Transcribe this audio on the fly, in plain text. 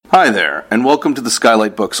Hi there, and welcome to the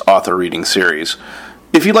Skylight Books author reading series.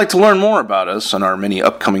 If you'd like to learn more about us and our many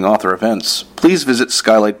upcoming author events, please visit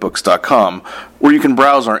skylightbooks.com, where you can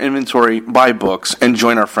browse our inventory, buy books, and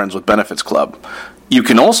join our Friends with Benefits Club. You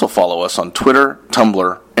can also follow us on Twitter,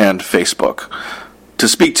 Tumblr, and Facebook. To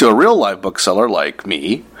speak to a real live bookseller like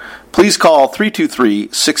me, please call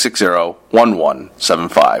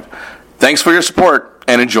 323-660-1175. Thanks for your support,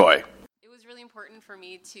 and enjoy. It was really important for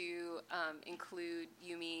me to include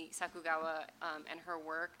Yumi Sakugawa and her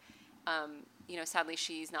work. Sadly,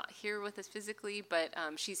 she's not here with us physically, but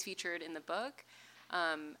she's featured in the book,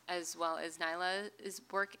 as well as Nyla's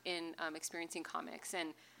work in Experiencing Comics.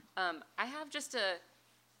 And I have just a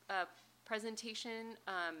presentation.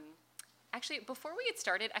 Actually, before we get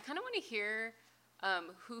started, I kind of want to hear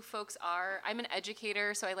who folks are. I'm an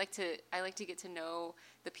educator, so I like to get to know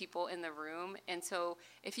the people in the room. And so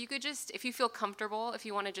if you feel comfortable, if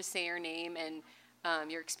you want to just say your name and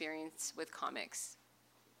your experience with comics.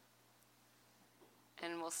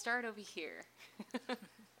 And we'll start over here. My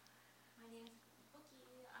name is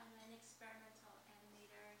Bookie. I'm an experimental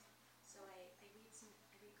animator, so I read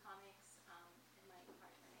comics in my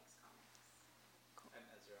partner makes comics. Cool. I'm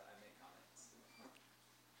Ezra. I make comics.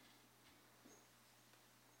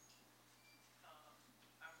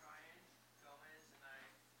 I'm Ryan Gomez, and I read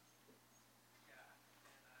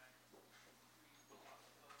a lot of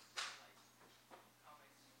books, like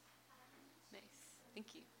comics. Nice.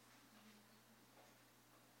 Thank you.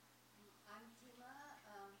 I'm Tima.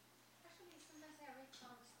 Actually, sometimes I read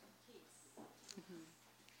comics to kids. Mm-hmm.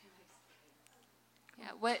 My experience.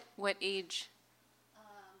 Yeah. What age?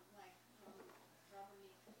 Like from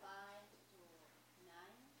probably 5 to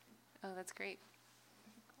 9. Oh, that's great.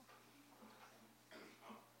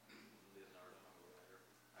 Leonardo, I'm a writer.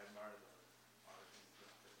 I admire the art and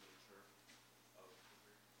the nature of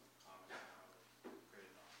comics and how it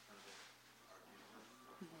created an alternative art universe.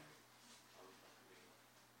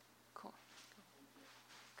 Cool.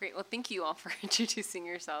 Great. Well, thank you all for introducing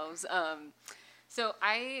yourselves. So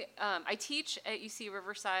I teach at UC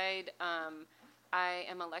Riverside. I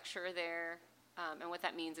am a lecturer there, and what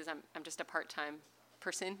that means is I'm just a part-time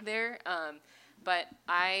person there. But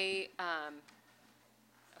I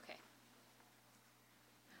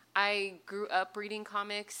grew up reading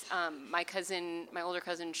comics. My older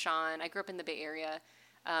cousin Sean, I grew up in the Bay Area.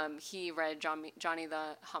 He read Johnny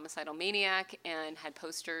the Homicidal Maniac and had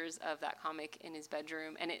posters of that comic in his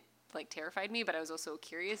bedroom, and it terrified me, but I was also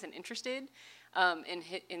curious and interested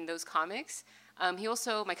in those comics.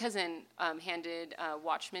 My cousin handed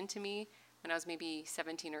Watchmen to me when I was maybe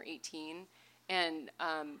 17 or 18,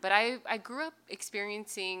 but I grew up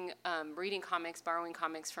experiencing reading comics, borrowing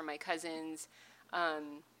comics from my cousins.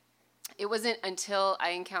 It wasn't until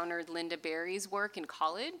I encountered Linda Berry's work in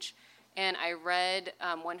college, and I read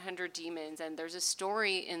 100 Demons, and there's a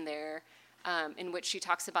story in there in which she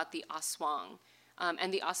talks about the Aswang.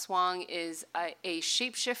 And the Aswang is a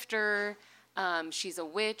shapeshifter. She's a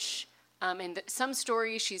witch. In some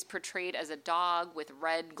stories, she's portrayed as a dog with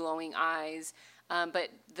red glowing eyes.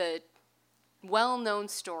 But the well-known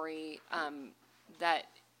story that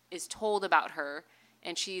is told about her,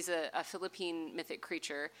 and she's a Philippine mythic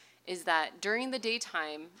creature, is that during the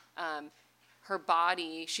daytime, her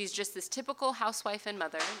body, she's just this typical housewife and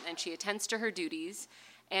mother, and she attends to her duties.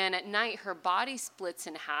 And at night, her body splits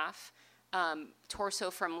in half,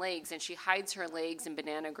 torso from legs, and she hides her legs in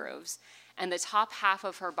banana groves. And the top half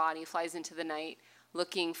of her body flies into the night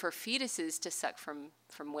looking for fetuses to suck from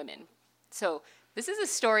women. So this is a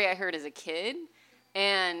story I heard as a kid,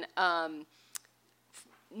 and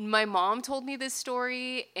my mom told me this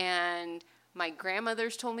story, and my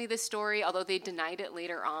grandmothers told me this story, although they denied it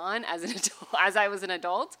later on as I was an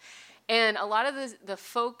adult. And a lot of the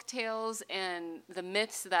folk tales and the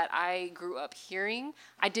myths that I grew up hearing,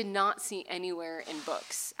 I did not see anywhere in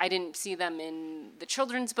books. I didn't see them in the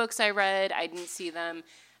children's books I read. I didn't see them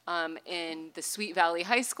in the Sweet Valley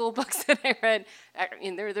High School books that I read. I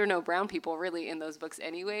mean, there are no brown people really in those books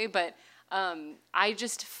anyway. But I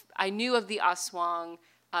knew of the Aswang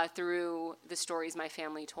through the stories my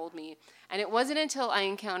family told me. And it wasn't until I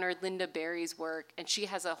encountered Linda Berry's work, and she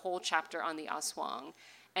has a whole chapter on the Aswang.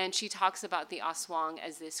 And she talks about the Aswang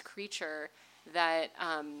as this creature that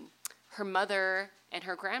her mother and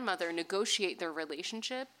her grandmother negotiate their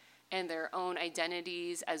relationship and their own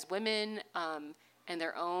identities as women, and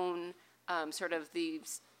their own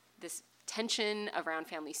this tension around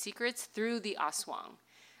family secrets through the Aswang.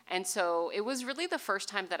 And so it was really the first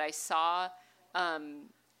time that I saw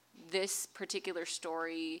this particular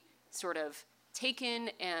story sort of taken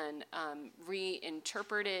and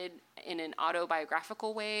reinterpreted in an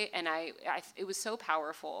autobiographical way, and it was so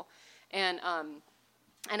powerful, and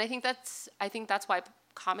I think that's why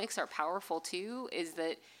comics are powerful too, is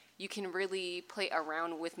that you can really play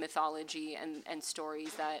around with mythology and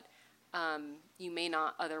stories that you may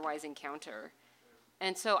not otherwise encounter.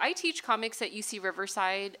 And so I teach comics at UC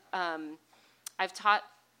Riverside. I've taught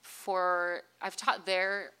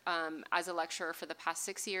there as a lecturer for the past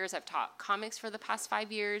 6 years. I've taught comics for the past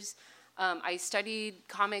 5 years. I studied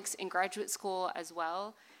comics in graduate school as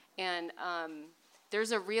well. And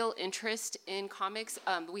there's a real interest in comics.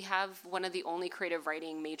 We have one of the only creative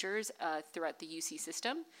writing majors throughout the UC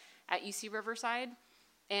system at UC Riverside.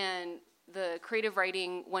 And the creative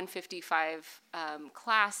writing 155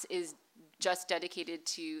 class is just dedicated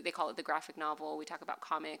to, they call it the graphic novel. We talk about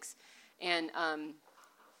comics. And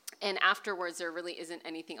afterwards, there really isn't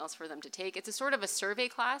anything else for them to take. It's a sort of a survey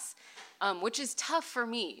class, which is tough for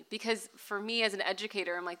me, because for me as an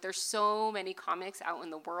educator, I'm like, there's so many comics out in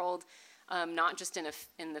the world, not just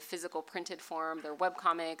in the physical printed form. There are web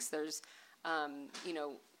comics. There's,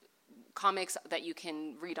 comics that you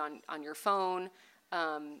can read on your phone.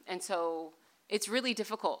 And so it's really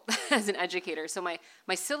difficult as an educator. So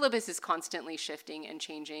my syllabus is constantly shifting and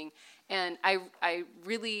changing. And I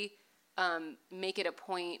really make it a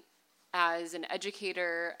point as an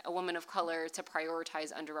educator, a woman of color, to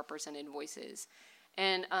prioritize underrepresented voices.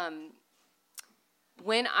 And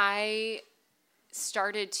when I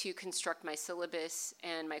started to construct my syllabus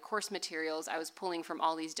and my course materials, I was pulling from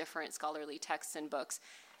all these different scholarly texts and books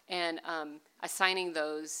and assigning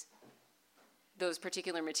those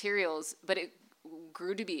particular materials, but it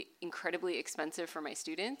grew to be incredibly expensive for my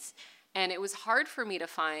students. And it was hard for me to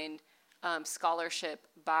find scholarship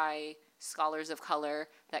by scholars of color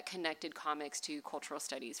that connected comics to cultural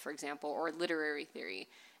studies, for example, or literary theory.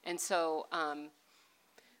 And so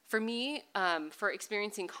for me, for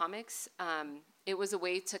experiencing comics, it was a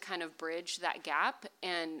way to kind of bridge that gap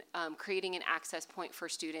and creating an access point for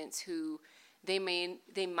students who they might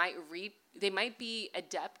be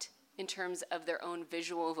adept in terms of their own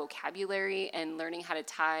visual vocabulary and learning how to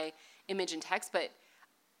tie image and text. But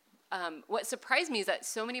what surprised me is that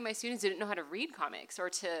so many of my students didn't know how to read comics,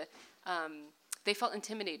 or they felt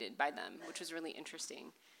intimidated by them, which was really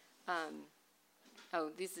interesting. So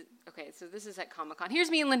this is at Comic-Con. Here's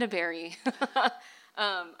me and Linda Berry.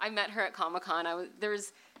 I met her at Comic-Con.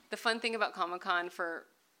 There's the fun thing about Comic-Con for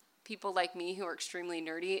people like me who are extremely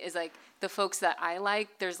nerdy is like the folks that I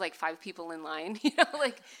like, there's like 5 people in line,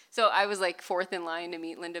 so I was like 4th in line to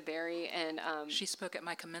meet Linda Berry, and she spoke at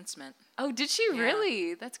my commencement. Oh, did she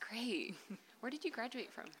really? That's great. Where did you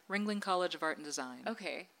graduate from? Ringling College of Art and Design.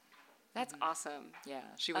 Okay. That's awesome. Yeah,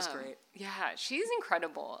 she was great. Yeah, she's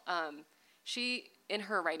incredible. She, in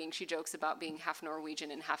her writing, she jokes about being half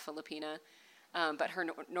Norwegian and half Filipina. But her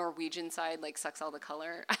Norwegian side like sucks all the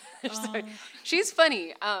color. She's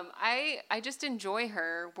funny. I just enjoy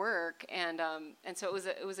her work, and so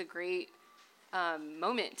it was a great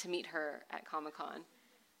moment to meet her at Comic-Con.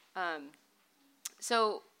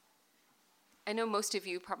 So I know most of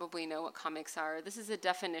you probably know what comics are. This is a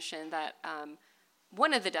definition that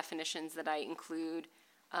one of the definitions that I include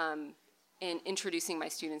in introducing my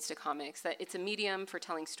students to comics. That it's a medium for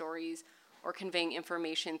telling stories or conveying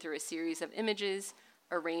information through a series of images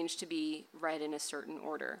arranged to be read in a certain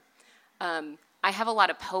order. I have a lot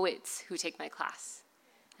of poets who take my class,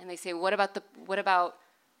 and they say, what about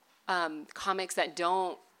comics that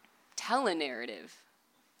don't tell a narrative,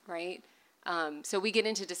 right? So we get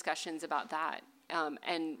into discussions about that,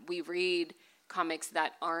 and we read comics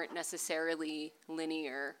that aren't necessarily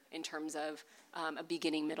linear in terms of a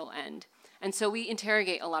beginning, middle, end. And so we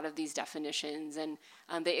interrogate a lot of these definitions, and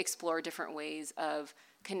they explore different ways of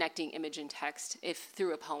connecting image and text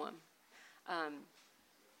through a poem.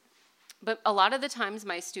 But a lot of the times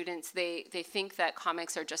my students, they think that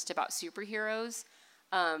comics are just about superheroes.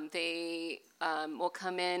 They will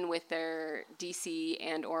come in with their DC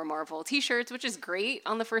and or Marvel t-shirts, which is great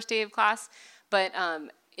on the first day of class. But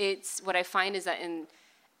what I find is that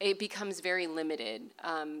it becomes very limited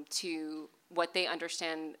to what they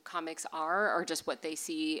understand comics are, or just what they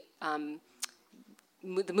see, the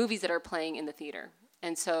movies that are playing in the theater.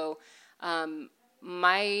 And so one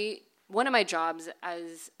of my jobs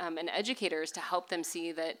as an educator is to help them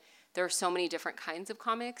see that there are so many different kinds of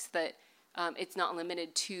comics, that it's not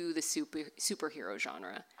limited to the superhero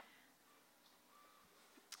genre.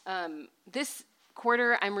 This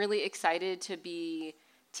quarter, I'm really excited to be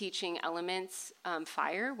teaching Elements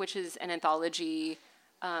Fire, which is an anthology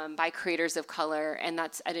by creators of color, and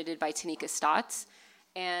that's edited by Tanika Stotts.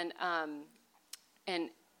 And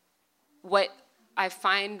what I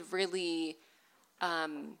find really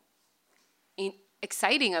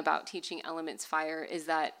exciting about teaching Elements Fire is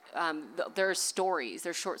that there are stories,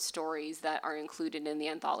 there's short stories that are included in the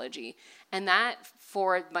anthology. And that,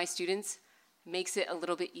 for my students, makes it a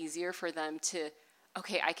little bit easier for them to,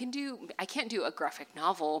 okay, I can't do a graphic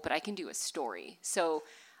novel, but I can do a story. So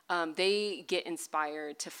they get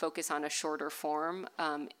inspired to focus on a shorter form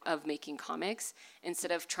of making comics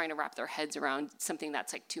instead of trying to wrap their heads around something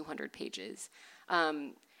that's like 200 pages.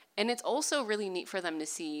 And it's also really neat for them to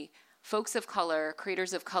see folks of color,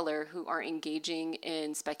 creators of color who are engaging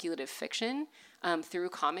in speculative fiction through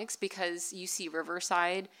comics, because UC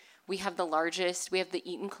Riverside, we have the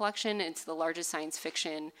Eaton Collection. It's the largest science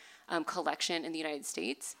fiction collection in the United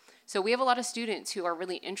States. So we have a lot of students who are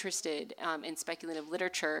really interested in speculative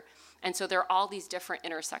literature. And so there are all these different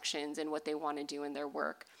intersections in what they want to do in their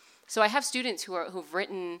work. So I have students who've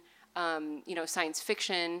written science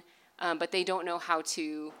fiction, but they don't know how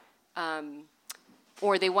to,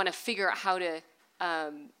 or they want to figure out how to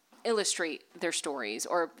illustrate their stories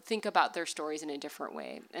or think about their stories in a different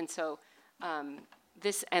way. And so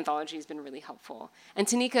this anthology has been really helpful. And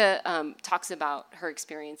Tanika talks about her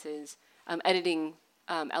experiences editing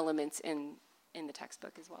elements in the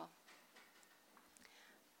textbook as well.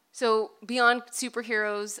 So beyond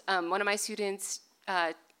superheroes, one of my students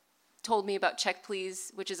told me about Check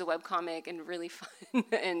Please, which is a webcomic and really fun.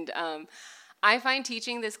 And I find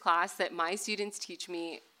teaching this class that my students teach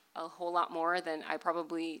me a whole lot more than I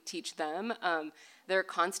probably teach them. They're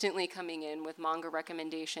constantly coming in with manga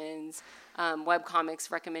recommendations,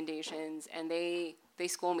 webcomics recommendations, and they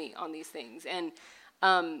school me on these things. And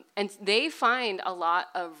they find a lot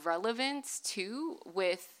of relevance too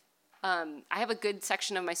with, I have a good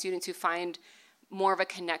section of my students who find more of a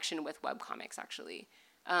connection with webcomics actually.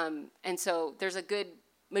 And so there's a good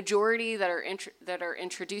majority that are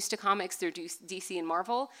introduced to comics through DC and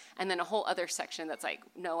Marvel, and then a whole other section that's like,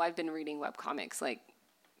 no, I've been reading webcomics like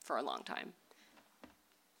for a long time.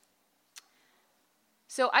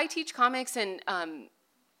 So I teach comics, and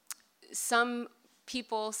some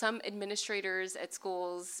administrators at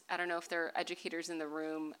schools, I don't know if there are educators in the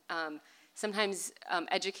room, sometimes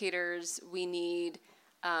educators, we need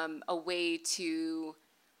a way to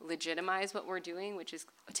legitimize what we're doing, which is,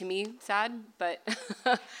 to me, sad, but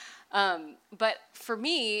for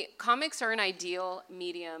me, comics are an ideal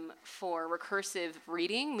medium for recursive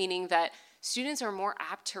reading, meaning that students are more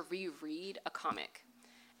apt to reread a comic.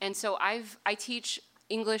 And so I teach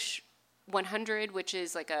English 100, which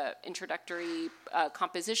is like a introductory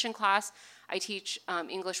composition class. I teach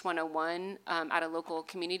English 101 at a local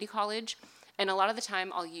community college, and a lot of the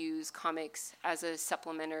time I'll use comics as a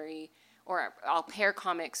supplementary, or I'll pair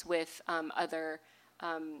comics with other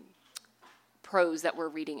prose that we're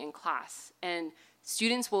reading in class. And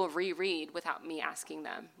students will reread without me asking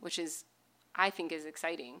them, which is, I think, is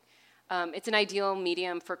exciting. It's an ideal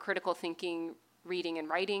medium for critical thinking, reading and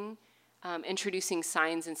writing, introducing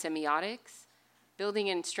signs and semiotics,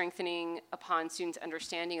 building and strengthening upon students'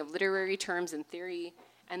 understanding of literary terms and theory,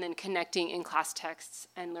 and then connecting in-class texts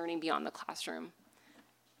and learning beyond the classroom.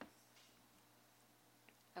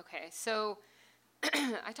 Okay, so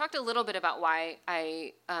I talked a little bit about why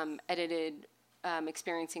I edited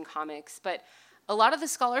Experiencing Comics, but a lot of the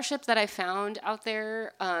scholarship that I found out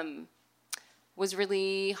there was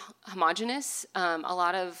really homogenous. A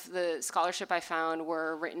lot of the scholarship I found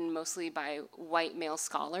were written mostly by white male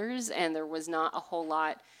scholars, and there was not a whole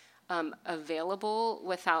lot available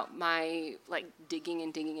without my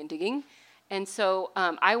digging. And so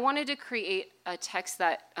I wanted to create a text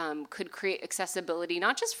that could create accessibility,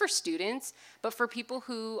 not just for students, but for people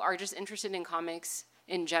who are just interested in comics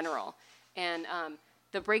in general. And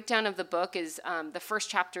the breakdown of the book is the first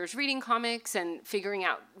chapter is reading comics and figuring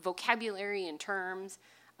out vocabulary and terms.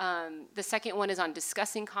 The second one is on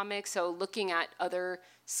discussing comics, so looking at other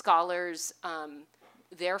scholars,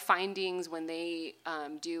 their findings when they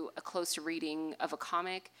do a close reading of a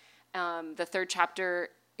comic. The third chapter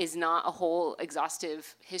is not a whole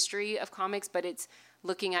exhaustive history of comics, but it's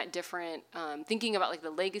looking at different, thinking about like the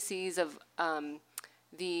legacies of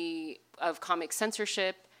comic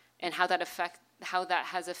censorship and how that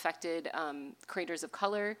has affected creators of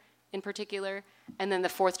color in particular. And then the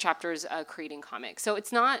fourth chapter is creating comics. So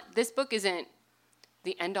this book isn't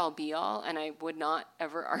the end-all be-all, and I would not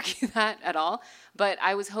ever argue that at all. But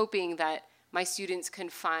I was hoping that my students can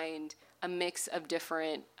find a mix of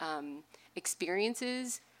different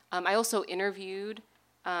experiences. I also interviewed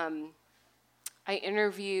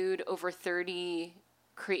over 30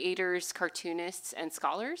 creators, cartoonists, and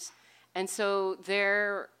scholars. And so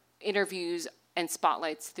their interviews and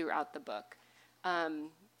spotlights throughout the book.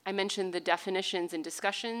 I mentioned the definitions and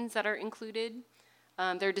discussions that are included.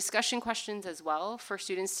 There are discussion questions as well for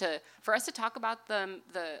us to talk about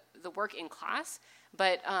the work in class,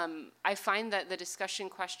 but I find that the discussion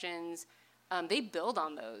questions, they build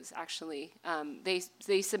on those, actually.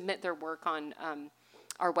 They submit their work on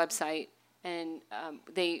our website, and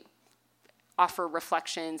they offer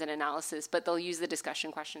reflections and analysis, but they'll use the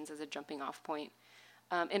discussion questions as a jumping off point.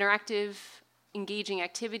 Interactive, engaging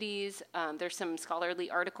activities. There's some scholarly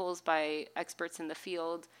articles by experts in the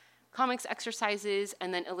field, comics exercises,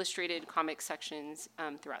 and then illustrated comic sections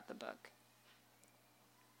throughout the book.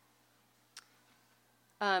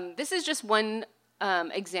 This is just one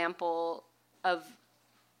example of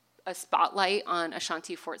a spotlight on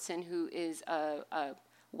Ashanti Fortson, who is a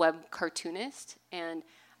web cartoonist. And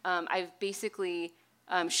I've basically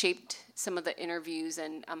shaped some of the interviews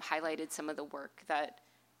and highlighted some of the work that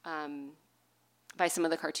by some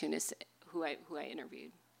of the cartoonists who I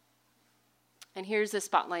interviewed. And here's a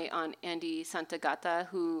spotlight on Andy Santagata,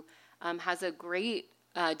 who has a great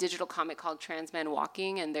digital comic called Trans Men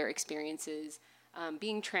Walking, and their experiences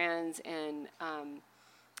being trans, and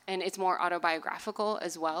it's more autobiographical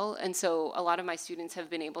as well. And so a lot of my students have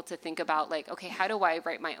been able to think about, like, okay, how do I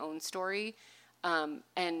write my own story?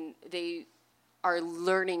 And they are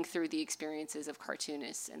learning through the experiences of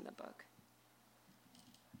cartoonists in the book.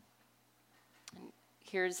 And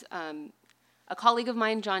here's a colleague of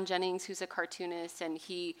mine, John Jennings, who's a cartoonist, and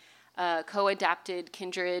he co-adapted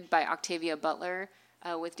Kindred by Octavia Butler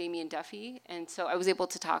with Damian Duffy. And so I was able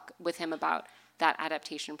to talk with him about that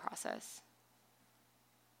adaptation process.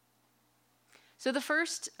 So the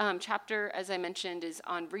first chapter, as I mentioned, is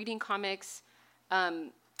on reading comics.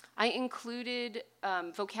 I included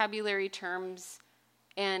vocabulary terms,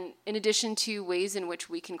 and in addition to ways in which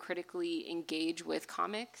we can critically engage with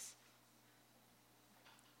comics.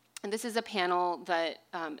 And this is a panel that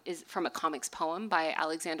is from a comics poem by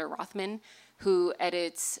Alexander Rothman, who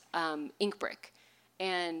edits Inkbrick.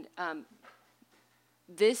 And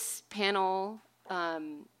this panel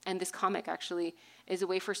and this comic actually is a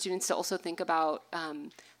way for students to also think about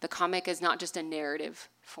the comic as not just a narrative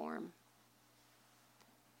form.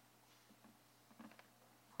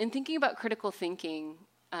 In thinking about critical thinking,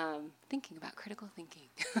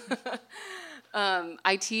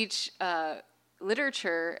 I teach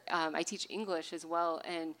literature, I teach English as well,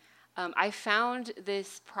 and I found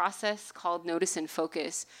this process called notice and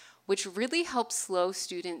focus, which really helps slow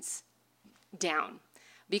students down.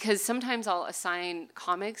 Because sometimes I'll assign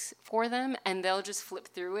comics for them, and they'll just flip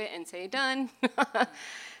through it and say, done.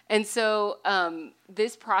 And so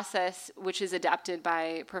this process, which is adapted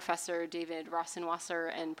by Professor David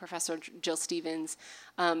Rosenwasser and Professor Jill Stevens,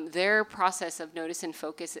 their process of notice and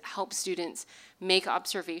focus, it helps students make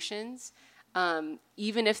observations,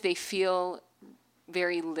 even if they feel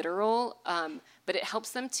very literal, but it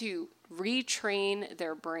helps them to retrain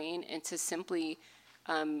their brain into simply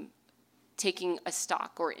taking a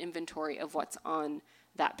stock or inventory of what's on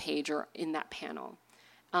that page or in that panel.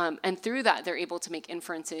 And through that, they're able to make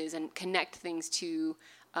inferences and connect things to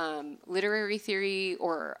literary theory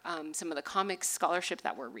or some of the comics scholarship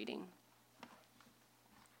that we're reading.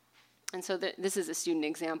 And so this is a student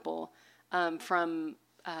example from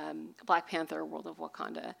Black Panther, World of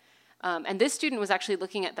Wakanda. And this student was actually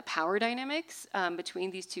looking at the power dynamics between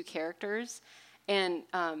these two characters and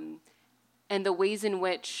the ways in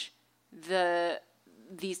which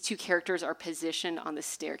these two characters are positioned on the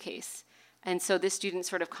staircase. And so this student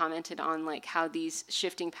sort of commented on like how these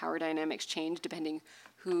shifting power dynamics change depending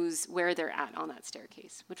where they're at on that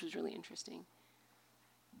staircase, which was really interesting.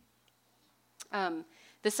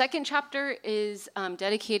 The second chapter is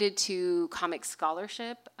dedicated to comic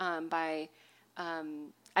scholarship by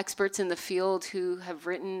experts in the field who have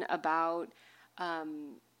written about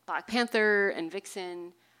Black Panther and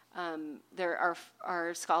Vixen. There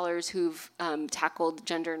are scholars who've tackled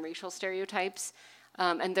gender and racial stereotypes.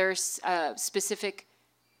 And there's specific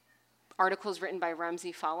articles written by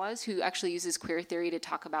Ramzi Fawaz, who actually uses queer theory to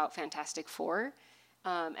talk about Fantastic Four,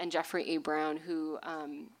 and Jeffrey A. Brown,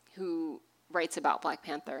 who writes about Black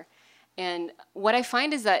Panther. And what I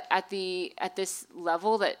find is that at this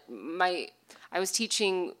level that I was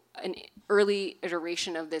teaching an early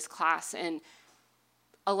iteration of this class, and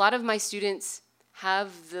a lot of my students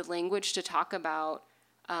have the language to talk about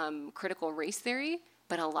critical race theory,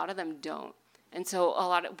 but a lot of them don't. And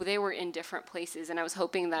so they were in different places, and I was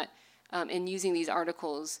hoping that in using these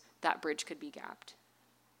articles, that bridge could be gapped,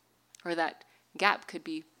 or that gap could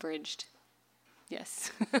be bridged.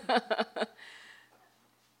 Yes.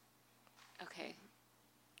 Okay.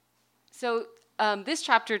 So this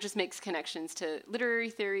chapter just makes connections to literary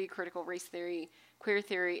theory, critical race theory, queer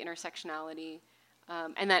theory, intersectionality,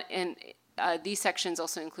 and these sections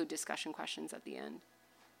also include discussion questions at the end.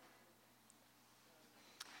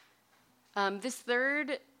 This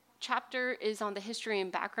third chapter is on the history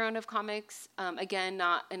and background of comics. Again,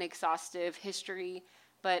 not an exhaustive history,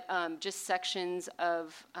 but just sections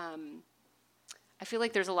of, I feel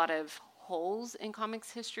like there's a lot of holes in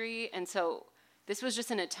comics history, and so this was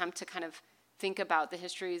just an attempt to kind of think about the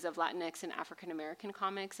histories of Latinx and African American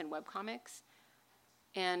comics and webcomics.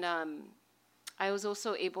 And I was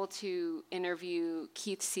also able to interview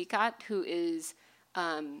Keith Sikat, who is,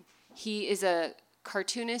 he is a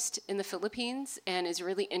cartoonist in the Philippines and is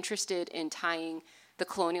really interested in tying the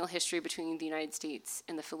colonial history between the United States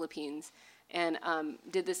and the Philippines, and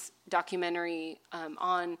did this documentary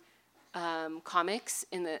on comics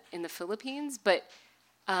in the Philippines. But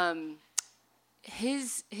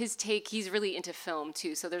his take, he's really into film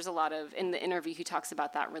too, so there's a lot of, in the interview he talks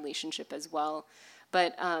about that relationship as well.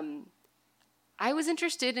 But I was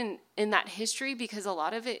interested in that history because a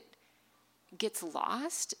lot of it gets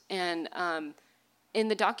lost, and in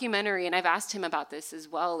the documentary, and I've asked him about this as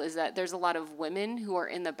well, is that there's a lot of women who are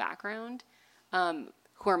in the background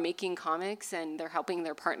who are making comics, and they're helping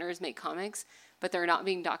their partners make comics, but they're not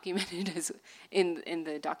being documented as in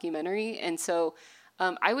the documentary. And so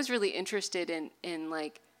I was really interested in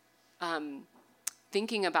like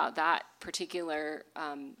thinking about that particular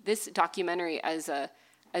this documentary as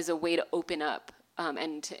a way to open up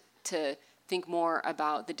and to think more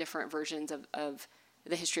about the different versions of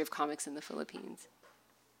the history of comics in the Philippines.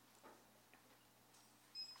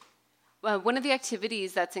 One of the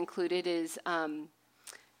activities that's included is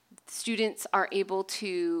students are able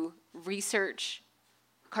to research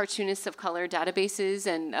cartoonists of color databases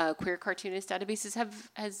and queer cartoonist databases.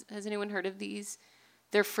 Has anyone heard of these?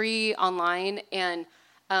 They're free online, and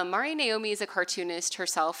Mari Naomi is a cartoonist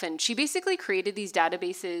herself, and she basically created these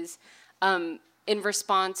databases in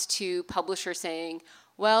response to publishers saying,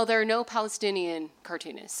 well, there are no Palestinian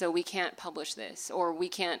cartoonists, so we can't publish this, or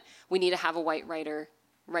we need to have a white writer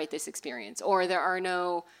write this experience, or there are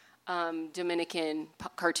no Dominican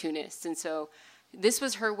cartoonists. And so this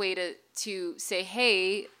was her way to say,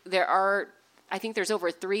 hey, I think there's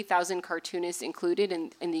over 3,000 cartoonists included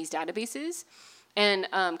in these databases, and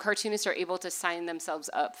cartoonists are able to sign themselves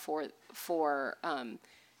up for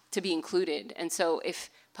to be included. And so if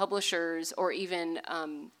publishers or even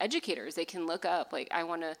educators, they can look up, like, I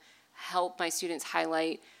want to help my students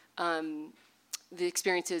highlight the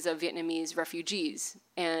experiences of Vietnamese refugees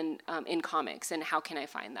and in comics, and how can I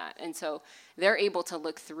find that? And so they're able to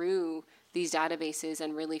look through these databases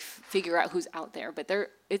and really figure out who's out there. But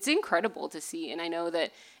it's incredible to see, and I know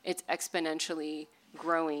that it's exponentially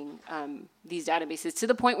growing, these databases, to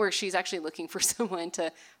the point where she's actually looking for someone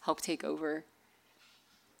to help take over.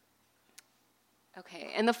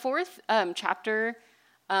 Okay, and the fourth chapter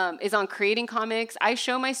is on creating comics. I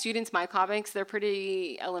show my students my comics. They're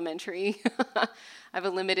pretty elementary. I have a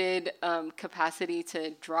limited capacity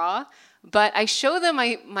to draw, but I show them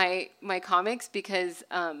my comics because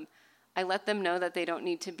I let them know that they don't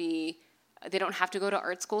have to go to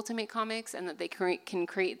art school to make comics, and that they can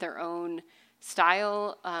create their own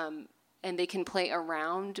style, and they can play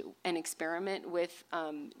around and experiment with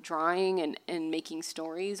drawing and making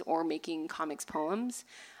stories or making comics poems.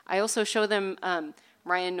 I also show them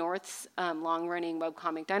Ryan North's long-running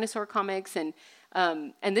webcomic Dinosaur Comics, and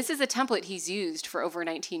this is a template he's used for over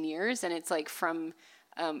 19 years, and it's like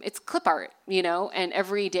it's clip art, and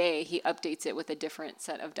every day he updates it with a different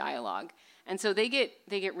set of dialogue, and so they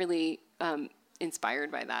get really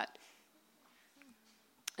inspired by that.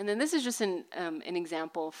 And then this is just an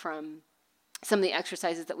example from some of the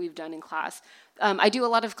exercises that we've done in class. I do a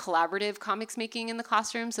lot of collaborative comics making in the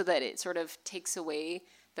classroom so that it sort of takes away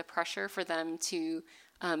the pressure for them to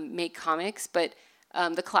make comics. But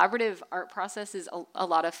the collaborative art process is a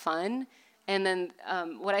lot of fun. And then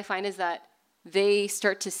what I find is that they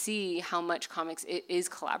start to see how much comics is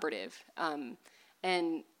collaborative.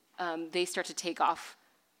 And they start to take off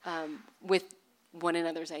with one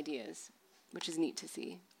another's ideas, which is neat to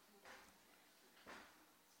see.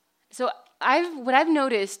 So what I've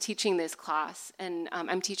noticed teaching this class, and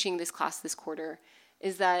I'm teaching this class this quarter,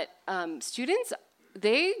 is that students,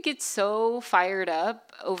 they get so fired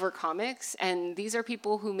up over comics, and these are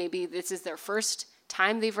people who maybe this is their first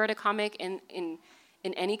time they've read a comic in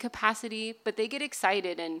any capacity, but they get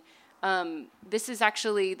excited. And this is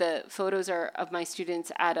actually, the photos are of my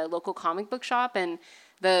students at a local comic book shop, and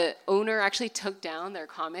the owner actually took down their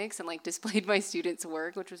comics and like displayed my students'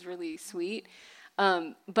 work, which was really sweet.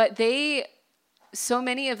 But so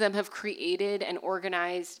many of them have created and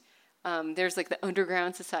organized There's like the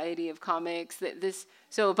Underground Society of Comics.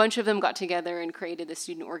 So a bunch of them got together and created the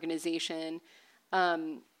student organization.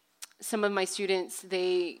 Some of my students,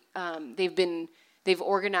 they've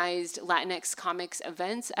organized Latinx comics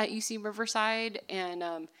events at UC Riverside,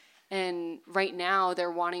 and right now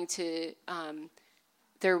they're wanting to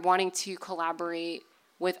collaborate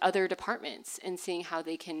with other departments and seeing how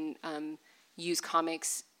they can use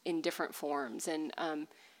comics in different forms, and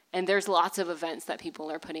there's lots of events that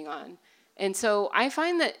people are putting on. And so I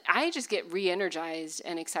find that I just get re-energized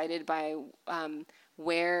and excited by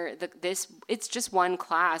where it's just one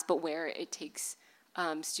class, but where it takes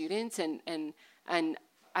students. And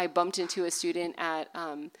I bumped into a student at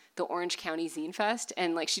the Orange County Zine Fest,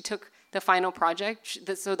 and like she took the final project.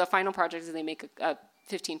 So the final project is they make a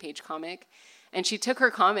 15-page comic. And she took her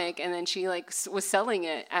comic and then she like was selling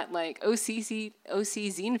it at like OC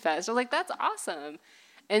Zine Fest. I was like, that's awesome.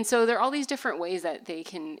 And so there are all these different ways that they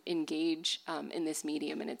can engage in this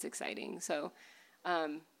medium, and it's exciting. So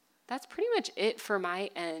that's pretty much it for my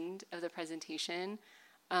end of the presentation.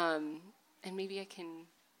 And maybe I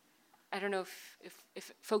don't know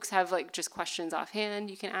if folks have like just questions offhand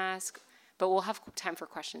you can ask, but we'll have time for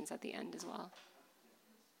questions at the end as well.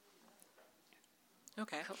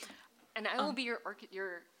 Okay. Cool. And I will be your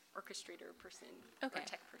orchestrator person, or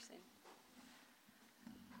tech person.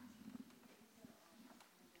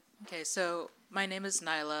 Okay, so my name is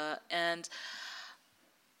Nyla, and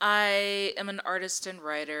I am an artist and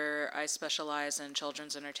writer. I specialize in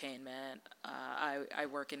children's entertainment. I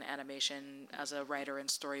work in animation as a writer and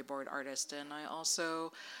storyboard artist, and I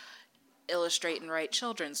also illustrate and write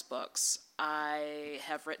children's books. I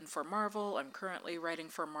have written for Marvel. I'm currently writing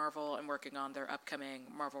for Marvel. I'm working on their upcoming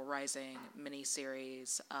Marvel Rising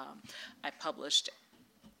miniseries. I published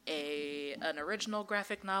an original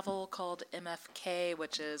graphic novel called MFK,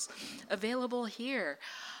 which is available here.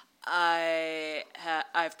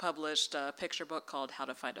 I've published a picture book called How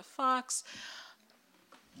to Find a Fox.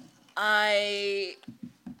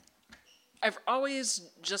 I've always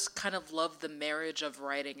just kind of loved the marriage of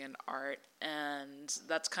writing and art, and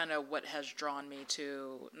that's kind of what has drawn me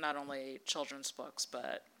to not only children's books,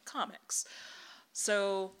 but comics.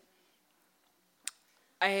 So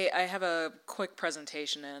I have a quick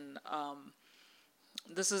presentation, and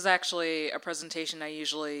this is actually a presentation I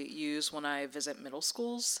usually use when I visit middle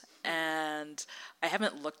schools, and I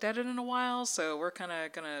haven't looked at it in a while, so we're kind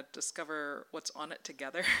of going to discover what's on it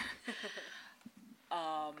together.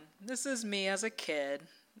 This is me as a kid,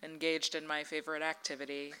 engaged in my favorite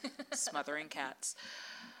activity, smothering cats.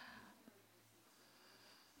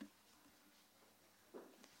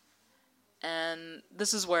 And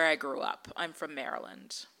this is where I grew up. I'm from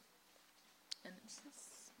Maryland. And is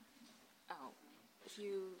this... Oh, if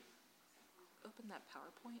you open that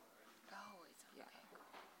PowerPoint. Oh, it's okay. Yeah.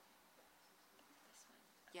 This one.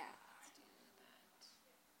 Yeah. Let's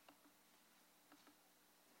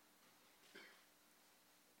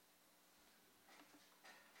do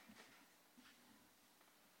that.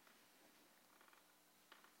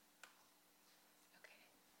 Okay.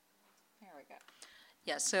 There we go.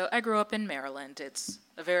 Yeah, so I grew up in Maryland. It's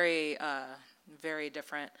a very, very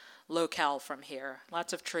different locale from here.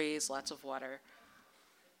 Lots of trees, lots of water.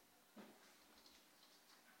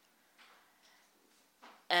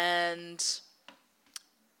 And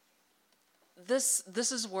this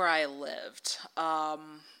is where I lived.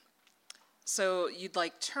 So you'd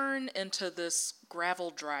like turn into this gravel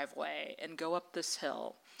driveway and go up this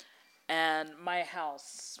hill. And my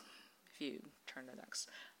house, if you turn to next,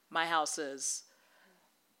 my house is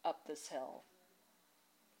up this hill.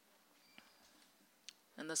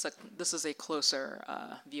 And this is a closer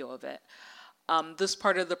view of it. This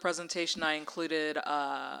part of the presentation I included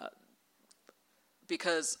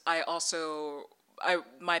because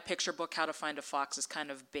my picture book, How to Find a Fox, is kind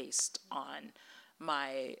of based on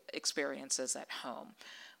my experiences at home,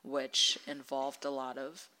 which involved a lot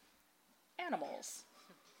of animals.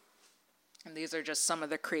 And these are just some of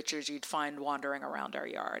the creatures you'd find wandering around our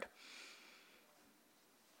yard.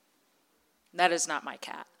 That is not my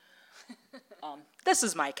cat. This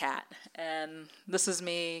is my cat, and this is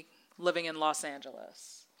me living in Los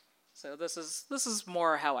Angeles. So this is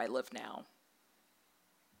more how I live now.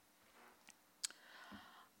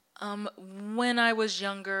 When I was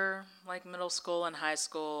younger, like middle school and high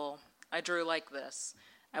school, I drew like this.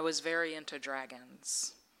 I was very into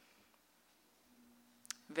dragons.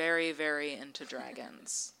 Very, very into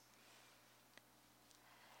dragons.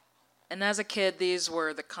 And as a kid, these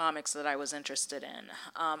were the comics that I was interested in.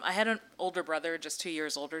 I had an older brother, just 2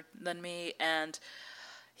 years older than me, and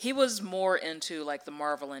he was more into like the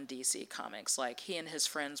Marvel and DC comics. Like he and his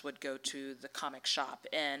friends would go to the comic shop,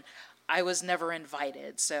 and I was never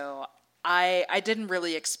invited. So I didn't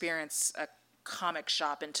really experience a comic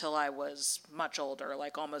shop until I was much older,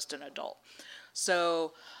 like almost an adult.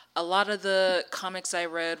 So a lot of the comics I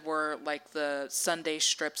read were like the Sunday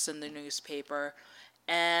strips in the newspaper,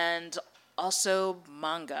 and also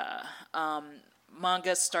manga.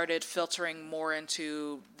 Manga started filtering more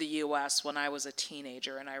into the US when I was a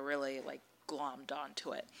teenager, and I really like glommed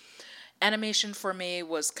onto it. Animation for me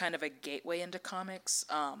was kind of a gateway into comics.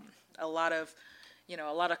 A lot of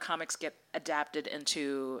comics get adapted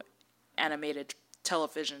into animated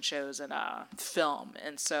television shows and film,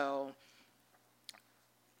 and so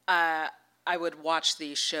I would watch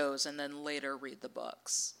these shows and then later read the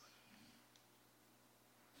books.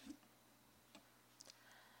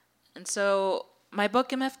 And so my book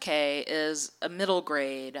MFK is a middle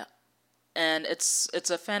grade, and it's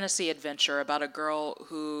a fantasy adventure about a girl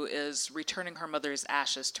who is returning her mother's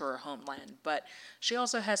ashes to her homeland, but she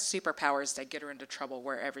also has superpowers that get her into trouble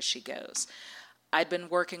wherever she goes. I'd been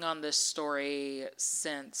working on this story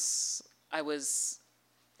since I was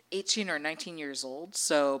 18 or 19 years old,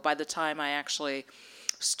 so by the time I actually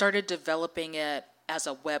started developing it as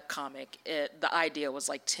a webcomic, the idea was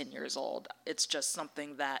like 10 years old. It's just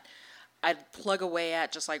something that I'd plug away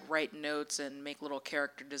at, just like write notes and make little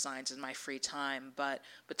character designs in my free time, but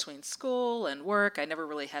between school and work, I never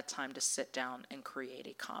really had time to sit down and create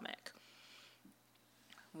a comic.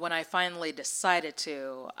 When I finally decided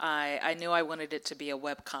to, I knew I wanted it to be a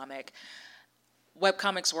webcomic.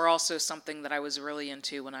 Webcomics were also something that I was really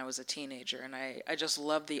into when I was a teenager, and I just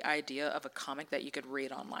loved the idea of a comic that you could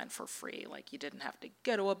read online for free. Like, you didn't have to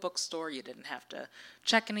go to a bookstore, you didn't have to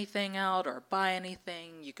check anything out or buy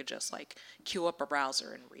anything. You could just, like, queue up a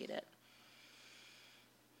browser and read it.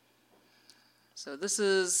 So this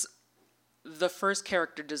is the first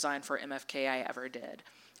character design for MFK I ever did.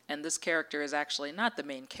 And this character is actually not the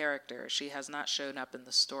main character. She has not shown up in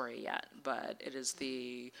the story yet, but it is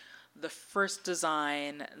the first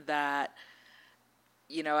design that,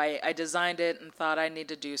 I designed it and thought I need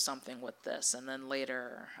to do something with this. And then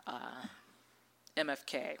later,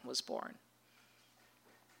 MFK was born.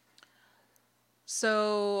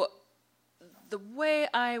 So the way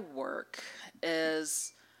I work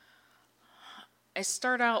is I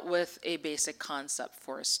start out with a basic concept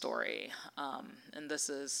for a story. And this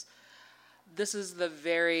is the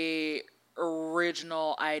very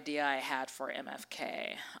original idea I had for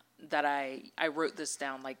MFK, that I wrote this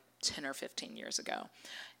down like 10 or 15 years ago.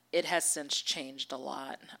 It has since changed a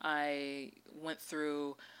lot. I went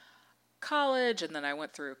through college, and then I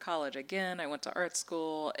went through college again. I went to art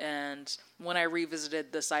school, and when I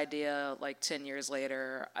revisited this idea like 10 years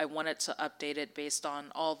later, I wanted to update it based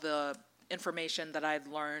on all the information that I'd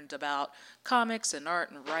learned about comics and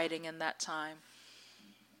art and writing in that time.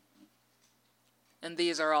 And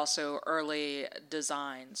these are also early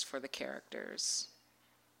designs for the characters.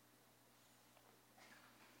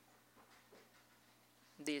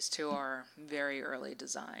 These two are very early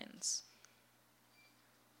designs.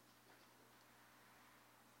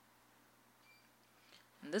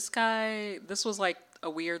 And this was like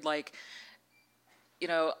a weird,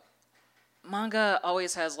 manga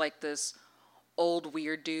always has like this old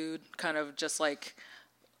weird dude, kind of just a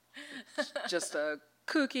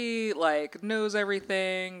kooky, like knows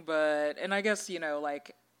everything, and I guess,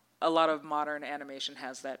 a lot of modern animation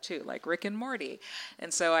has that too, like Rick and Morty.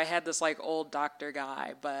 And so I had this like old doctor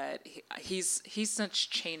guy, but he's since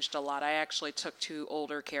changed a lot. I actually took two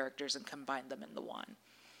older characters and combined them into one.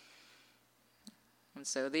 And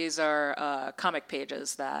so these are comic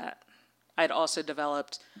pages that I'd also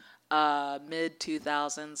developed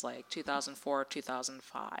mid-2000s, like 2004,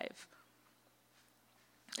 2005.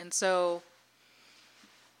 And so,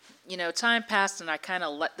 time passed and I kind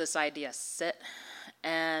of let this idea sit.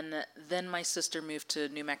 And then my sister moved to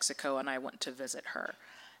New Mexico and I went to visit her.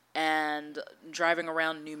 And driving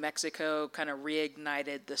around New Mexico kind of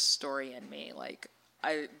reignited this story in me.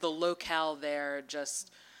 The locale there, just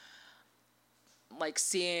like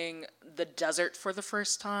seeing the desert for the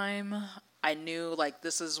first time, I knew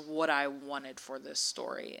this is what I wanted for this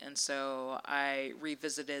story. And so I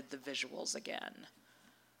revisited the visuals again.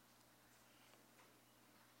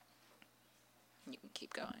 You can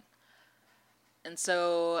keep going. And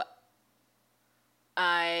so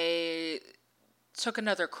I took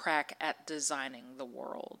another crack at designing the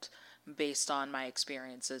world based on my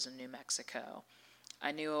experiences in New Mexico.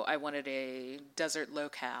 I knew I wanted a desert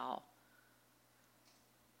locale.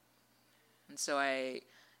 And so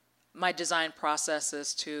my design process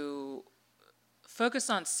is to focus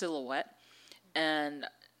on silhouette and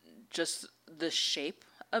just the shape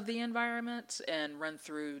of the environment and run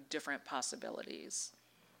through different possibilities.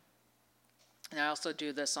 And I also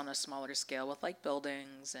do this on a smaller scale with like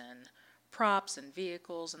buildings and props and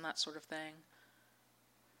vehicles and that sort of thing.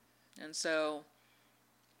 And so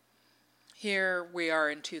here we are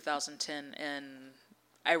in 2010, and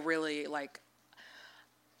I really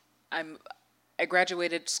I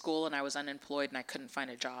graduated school and I was unemployed and I couldn't find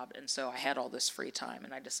a job, and so I had all this free time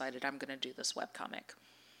and I decided I'm going to do this webcomic.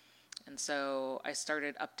 And so I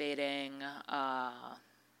started updating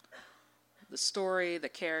the story, the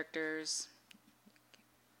characters.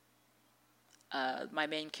 My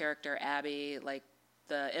main character, Abby, like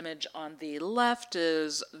the image on the left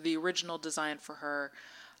is the original design for her.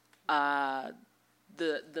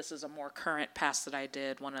 This is a more current pass that I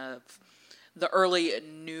did, one of the early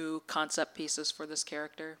new concept pieces for this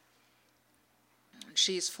character.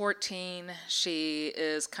 She's 14. She's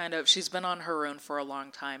been on her own for a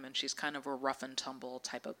long time, and she's kind of a rough and tumble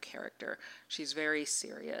type of character. She's very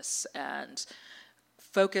serious and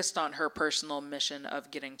focused on her personal mission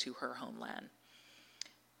of getting to her homeland.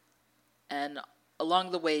 And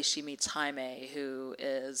along the way, she meets Jaime, who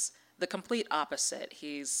is the complete opposite.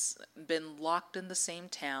 He's been locked in the same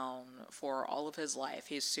town for all of his life.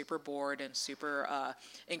 He's super bored and super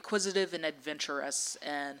inquisitive and adventurous,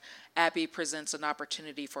 and Abby presents an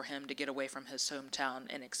opportunity for him to get away from his hometown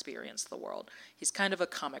and experience the world. He's kind of a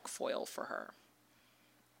comic foil for her.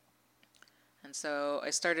 And so I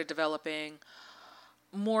started developing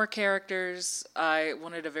more characters. I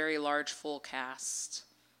wanted a very large full cast.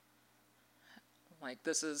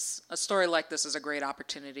 A story like this is a great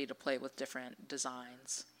opportunity to play with different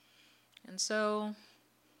designs. And so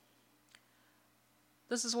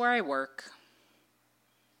this is where I work.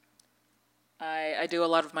 I do a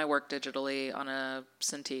lot of my work digitally on a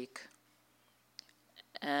Cintiq.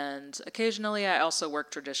 And occasionally I also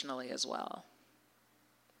work traditionally as well.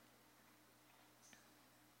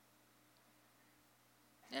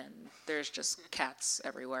 And there's just cats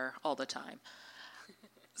everywhere all the time.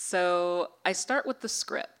 So I start with the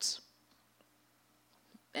script,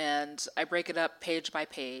 and I break it up page by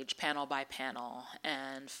page, panel by panel,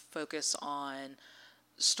 and focus on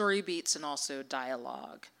story beats and also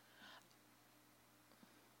dialogue.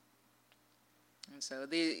 And so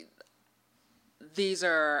these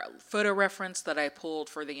are photo reference that I pulled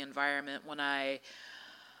for the environment when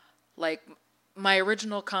my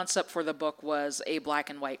original concept for the book was a black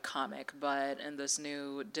and white comic, but in this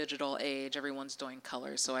new digital age, everyone's doing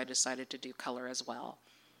color, so I decided to do color as well.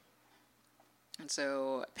 And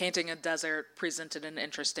so painting a desert presented an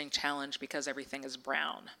interesting challenge because everything is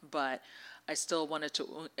brown, but I still wanted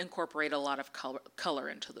to incorporate a lot of color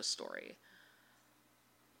into the story.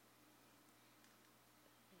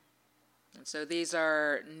 And so these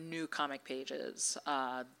are new comic pages.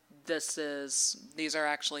 These are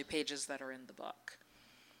actually pages that are in the book.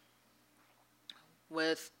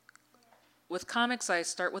 With comics, I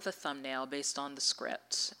start with a thumbnail based on the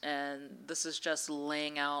script, and this is just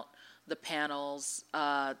laying out the panels,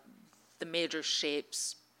 the major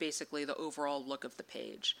shapes, basically the overall look of the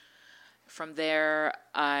page. From there,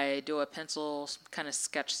 I do a pencil kind of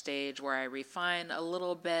sketch stage where I refine a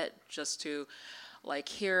little bit just to,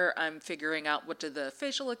 here I'm figuring out what do the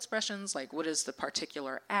facial expressions, what is the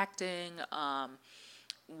particular acting,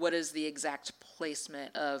 what is the exact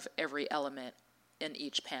placement of every element in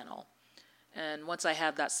each panel. And once I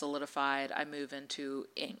have that solidified, I move into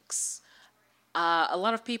inks. A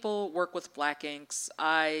lot of people work with black inks.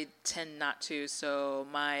 I tend not to, so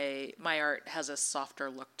my art has a softer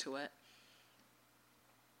look to it.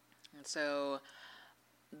 And so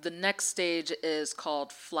the next stage is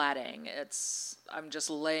called flatting. I'm just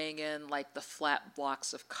laying in the flat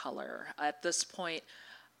blocks of color. At this point,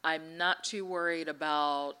 I'm not too worried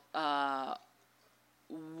about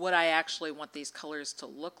what I actually want these colors to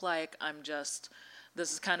look like.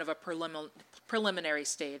 This is kind of a preliminary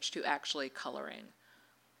stage to actually coloring.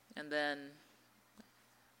 And then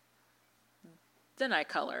I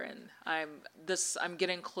color, and I'm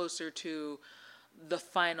getting closer to the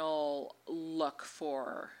final look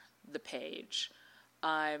for the page.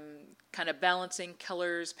 I'm kind of balancing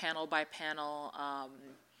colors panel by panel,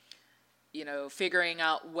 figuring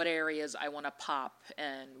out what areas I want to pop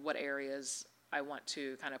and what areas I want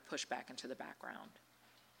to kind of push back into the background.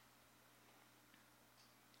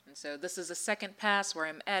 And so this is a second pass where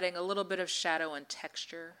I'm adding a little bit of shadow and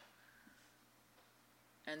texture.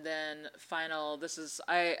 And then final,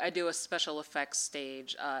 I do a special effects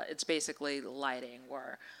stage. It's basically lighting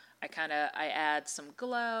where I add some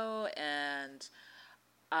glow and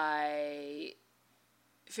I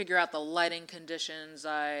figure out the lighting conditions.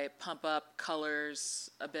 I pump up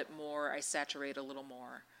colors a bit more. I saturate a little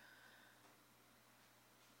more.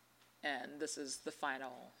 And this is the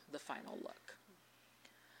final look.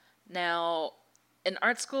 Now, in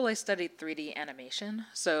art school, I studied 3D animation,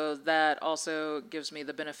 so that also gives me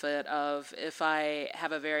the benefit of if I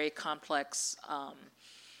have a very complex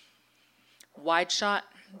wide shot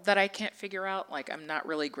that I can't figure out, like I'm not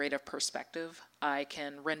really great at perspective, I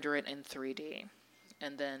can render it in 3D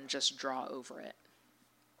and then just draw over it,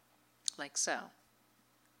 like so.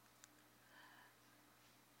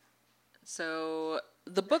 So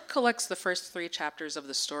the book collects the first 3 chapters of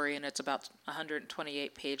the story, and it's about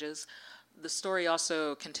 128 pages. The story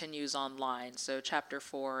also continues online, so chapter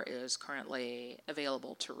 4 is currently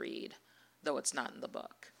available to read, though it's not in the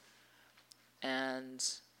book. And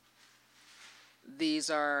these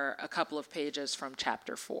are a couple of pages from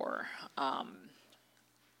chapter 4.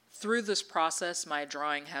 Through this process, my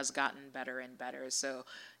drawing has gotten better and better, so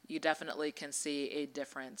you definitely can see a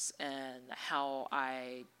difference in how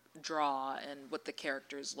I draw and what the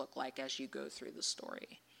characters look like as you go through the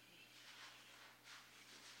story.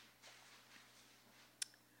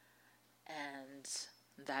 And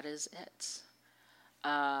that is it.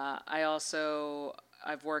 I've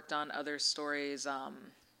worked on other stories.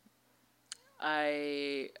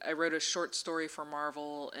 I wrote a short story for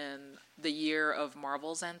Marvel in the year of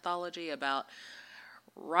Marvel's anthology about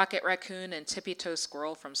Rocket Raccoon and Tippy Toe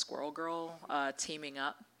Squirrel from Squirrel Girl teaming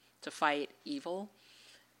up to fight evil.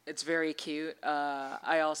 It's very cute.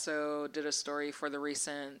 I also did a story for the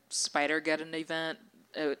recent Spider-Geddon event.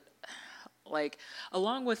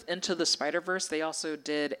 Along with Into the Spider-Verse, they also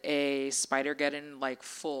did a Spider-Geddon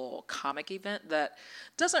full comic event that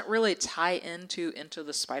doesn't really tie into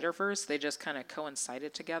the Spider-Verse. They just kind of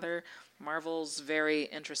coincided together. Marvel's very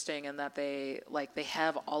interesting in that they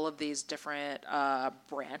have all of these different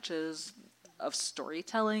branches of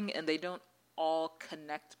storytelling, and they don't all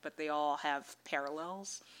connect, but they all have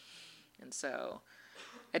parallels. And so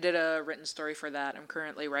I did a written story for that. I'm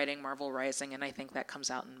currently writing Marvel Rising, and I think that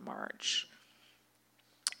comes out in March.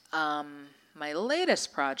 My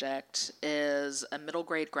latest project is a middle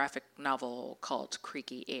grade graphic novel called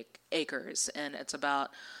Creaky Acres, and it's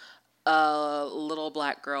about a little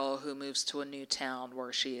black girl who moves to a new town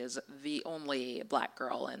where she is the only black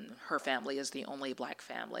girl, and her family is the only black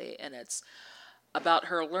family, and it's about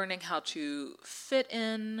her learning how to fit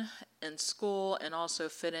in school and also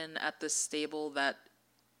fit in at this stable that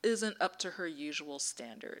isn't up to her usual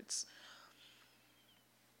standards.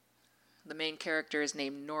 The main character is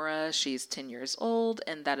named Nora. She's 10 years old,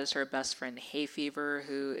 and that is her best friend Hay Fever,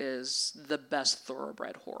 who is the best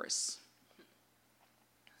thoroughbred horse.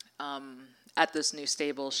 At this new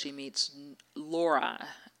stable, she meets Laura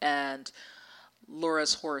and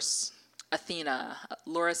Laura's horse, Athena.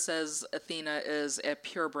 Laura says Athena is a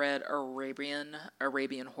purebred Arabian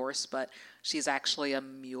horse, but she's actually a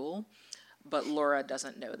mule. But Laura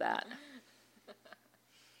doesn't know that.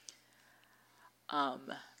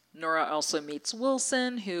 Nora also meets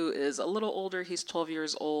Wilson, who is a little older. He's 12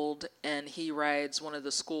 years old, and he rides one of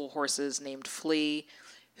the school horses named Flea,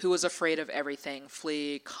 who is afraid of everything.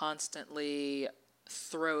 Flea constantly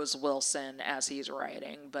throws Wilson as he's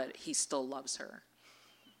riding, but he still loves her.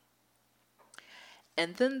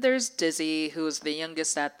 And then there's Dizzy, who is the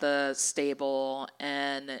youngest at the stable,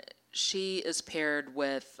 and she is paired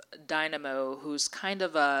with Dynamo, who's kind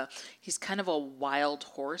of a wild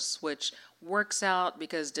horse, which works out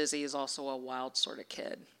because Dizzy is also a wild sort of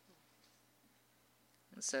kid.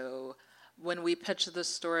 And so when we pitched this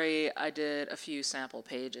story, I did a few sample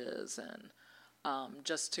pages and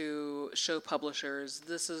just to show publishers,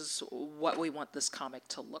 this is what we want this comic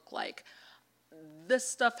to look like. This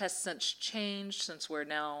stuff has since changed since we're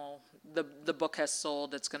now, the book has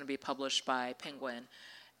sold. It's going to be published by Penguin.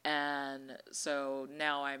 And so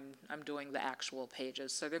now I'm doing the actual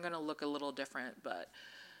pages. So they're going to look a little different, but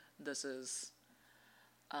this is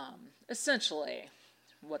essentially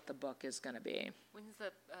what the book is going to be. When's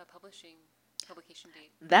the publication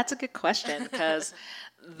date? That's a good question, because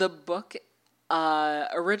the book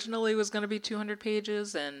originally was going to be 200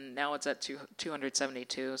 pages, and now it's at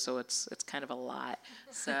 272, so it's kind of a lot.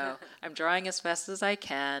 So I'm drawing as fast as I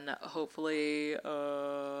can. Hopefully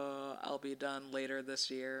I'll be done later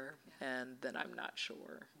this year, and then I'm not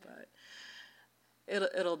sure, but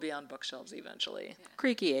it'll be on bookshelves eventually. Yeah.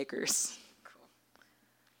 Creaky Acres. Cool.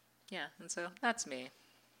 Yeah, and so that's me.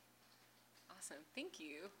 Awesome. Thank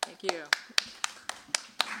you. Thank you.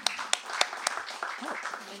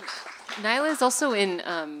 Nyla is also in,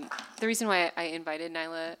 the reason why I invited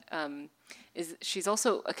Nyla is she's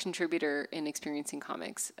also a contributor in Experiencing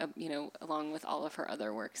Comics, along with all of her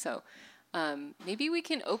other work. So maybe we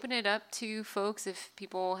can open it up to folks if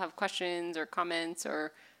people have questions or comments,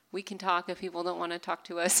 or we can talk if people don't want to talk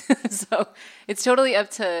to us. So it's totally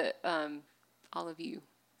up to all of you.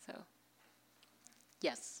 So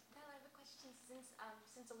Yes. Now I have a question.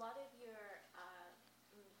 Since a lot of your,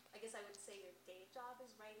 I guess I would say your day job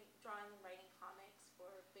is drawing and writing comics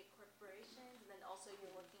for big corporations, and then also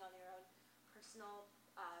you're working on your own personal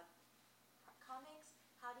comics.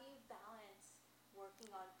 How do you balance working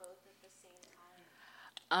on both at the same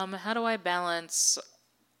time? How do I balance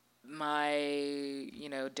my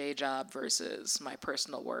day job versus my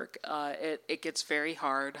personal work? It gets very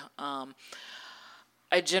hard.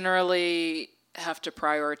 I generally have to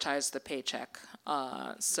prioritize the paycheck.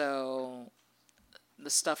 So the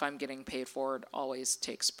stuff I'm getting paid for always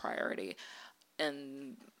takes priority.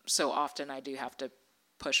 And so often I do have to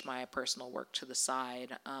push my personal work to the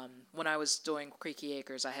side. When I was doing Creaky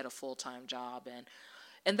Acres, I had a full-time job,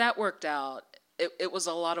 and that worked out. It was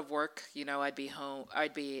a lot of work. I'd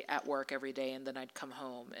be at work every day, and then I'd come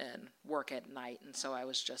home and work at night. And so I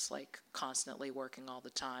was just like constantly working all the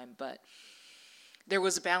time. But there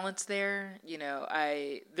was a balance there.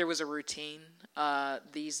 There was a routine.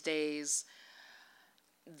 These days,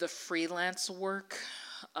 the freelance work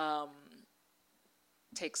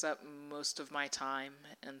takes up most of my time,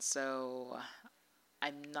 and so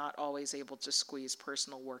I'm not always able to squeeze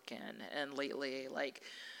personal work in. And lately,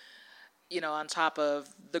 on top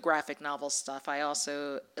of the graphic novel stuff, I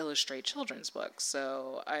also illustrate children's books.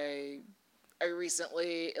 So I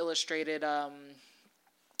recently illustrated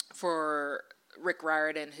for Rick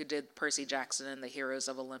Riordan, who did Percy Jackson and the Heroes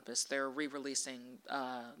of Olympus. They're re-releasing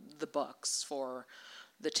the books for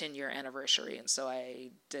the 10-year anniversary, and so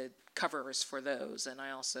I did covers for those, and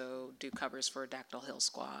I also do covers for Dactyl Hill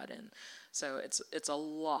Squad, and so it's a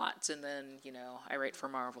lot. And then I write for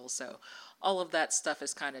Marvel, so all of that stuff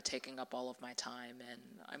is kind of taking up all of my time, and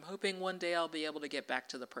I'm hoping one day I'll be able to get back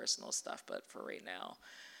to the personal stuff, but for right now,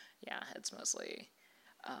 yeah, it's mostly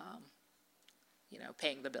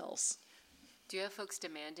paying the bills. Do you have folks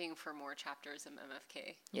demanding for more chapters of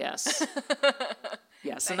MFK? Yes.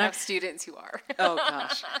 Yes, I have students who are. Oh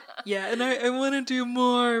gosh, yeah, and I want to do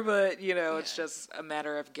more, but it's just a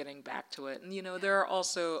matter of getting back to it. And there are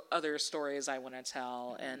also other stories I want to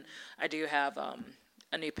tell, and I do have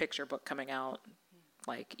a new picture book coming out,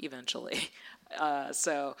 eventually.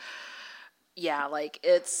 So yeah,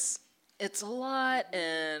 it's a lot,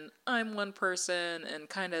 and I'm one person, and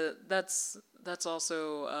kind of that's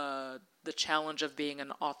also the challenge of being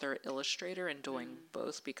an author illustrator and doing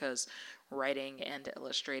both, because writing and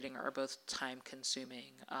illustrating are both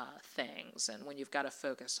time-consuming things, and when you've got to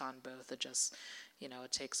focus on both, it just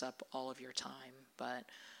it takes up all of your time. But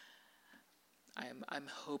I'm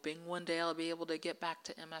hoping one day I'll be able to get back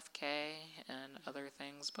to MFK and other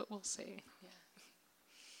things, but we'll see. Yeah.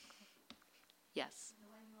 Yes.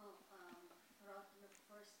 When you wrote the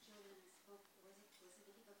first children's book, was it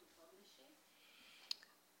difficult to publish it?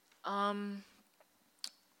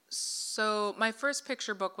 So my first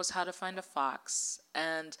picture book was How to Find a Fox,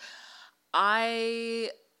 and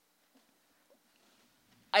I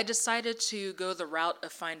decided to go the route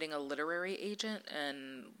of finding a literary agent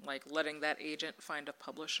and letting that agent find a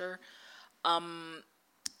publisher.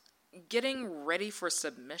 Getting ready for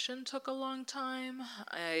submission took a long time.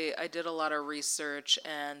 I did a lot of research,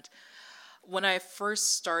 and when I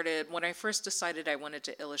first decided I wanted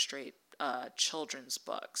to illustrate children's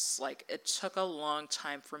books, it took a long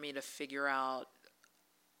time for me to figure out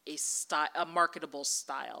a marketable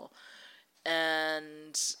style,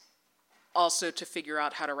 and also to figure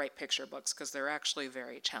out how to write picture books, because they're actually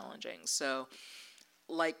very challenging. So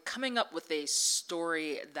coming up with a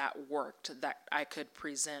story that worked, that I could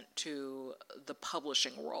present to the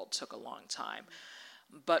publishing world, took a long time.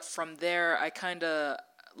 But from there, I kind of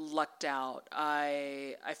lucked out.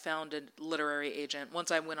 I found a literary agent.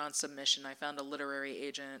 Once I went on submission, I found a literary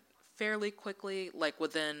agent fairly quickly,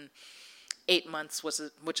 within 8 months,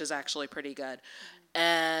 which is actually pretty good.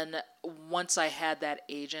 And once I had that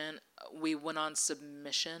agent, we went on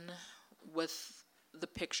submission with the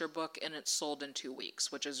picture book, and it sold in 2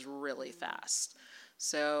 weeks, which is really fast.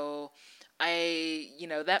 So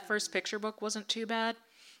that first picture book wasn't too bad.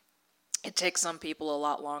 It takes some people a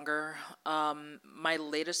lot longer. My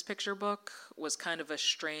latest picture book was kind of a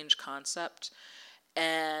strange concept,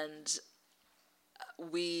 and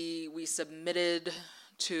we submitted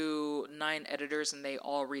to 9 editors, and they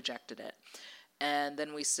all rejected it. And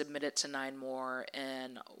then we submitted to 9 more,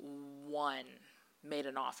 and 1 made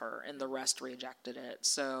an offer, and the rest rejected it.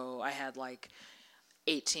 So I had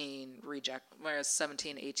 17,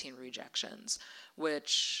 18 rejections,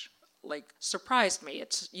 which surprised me.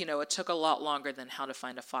 It took a lot longer than How to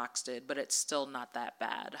Find a Fox did, but it's still not that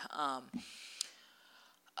bad.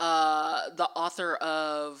 The author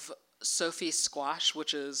of Sophie Squash,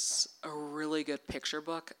 which is a really good picture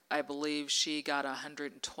book. I believe she got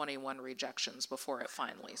 121 rejections before it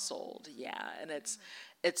finally sold. Yeah, and it's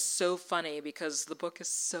so funny because the book is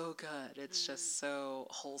so good. It's just so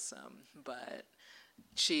wholesome, but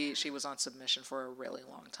she was on submission for a really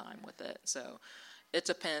long time with it. So it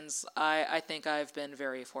depends. I think I've been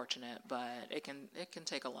very fortunate, but it can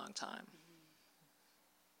take a long time.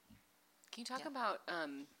 Can you talk about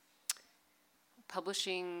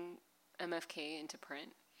publishing MFK into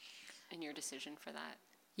print and your decision for that?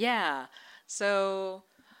 Yeah. So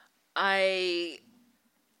I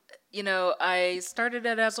started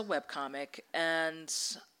it as a webcomic, and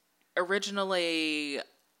originally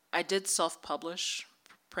I did self-publish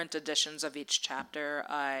print editions of each chapter.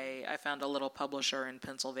 I found a little publisher in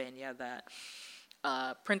Pennsylvania that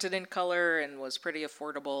printed in color and was pretty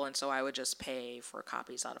affordable, and so I would just pay for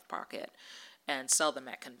copies out of pocket and sell them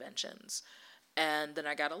at conventions. And then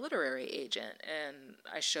I got a literary agent, and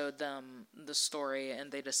I showed them the story, and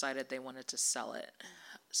they decided they wanted to sell it.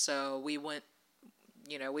 So we went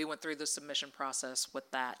through the submission process with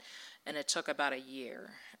that, and it took about a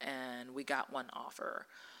year, and we got one offer.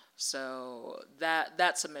 So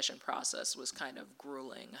that submission process was kind of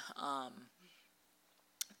grueling.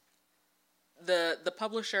 The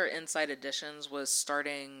publisher, Insight Editions, was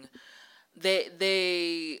starting.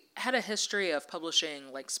 They had a history of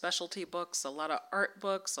publishing like specialty books, a lot of art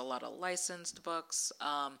books, a lot of licensed books.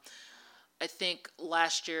 I think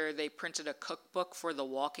last year they printed a cookbook for The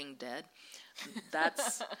Walking Dead.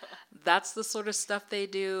 That's the sort of stuff they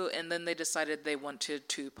do. And then they decided they wanted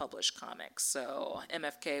to publish comics. So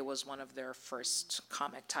MFK was one of their first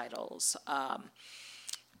comic titles.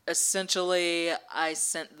 Essentially, I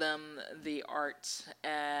sent them the art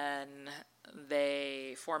and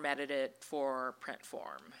they formatted it for print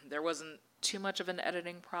form. There wasn't too much of an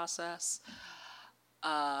editing process.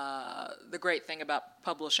 The great thing about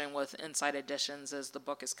publishing with Insight Editions is the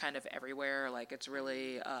book is kind of everywhere. Like, it's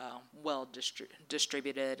really well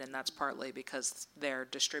distributed, and that's partly because their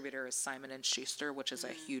distributor is Simon & Schuster, which is a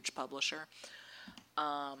huge publisher.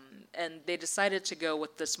 And they decided to go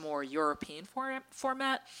with this more European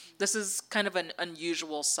format. This is kind of an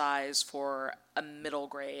unusual size for a middle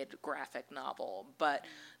grade graphic novel, but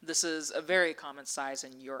this is a very common size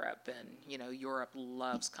in Europe, and Europe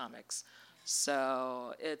loves comics.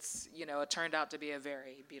 So it's it turned out to be a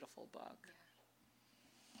very beautiful book.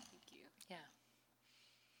 Thank you. Yeah.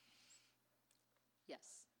 Yes.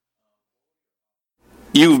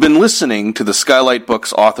 You've been listening to the Skylight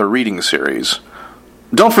Books author reading series.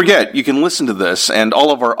 Don't forget, you can listen to this and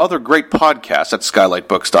all of our other great podcasts at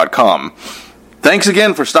skylightbooks.com. Thanks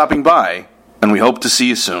again for stopping by, and we hope to see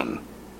you soon.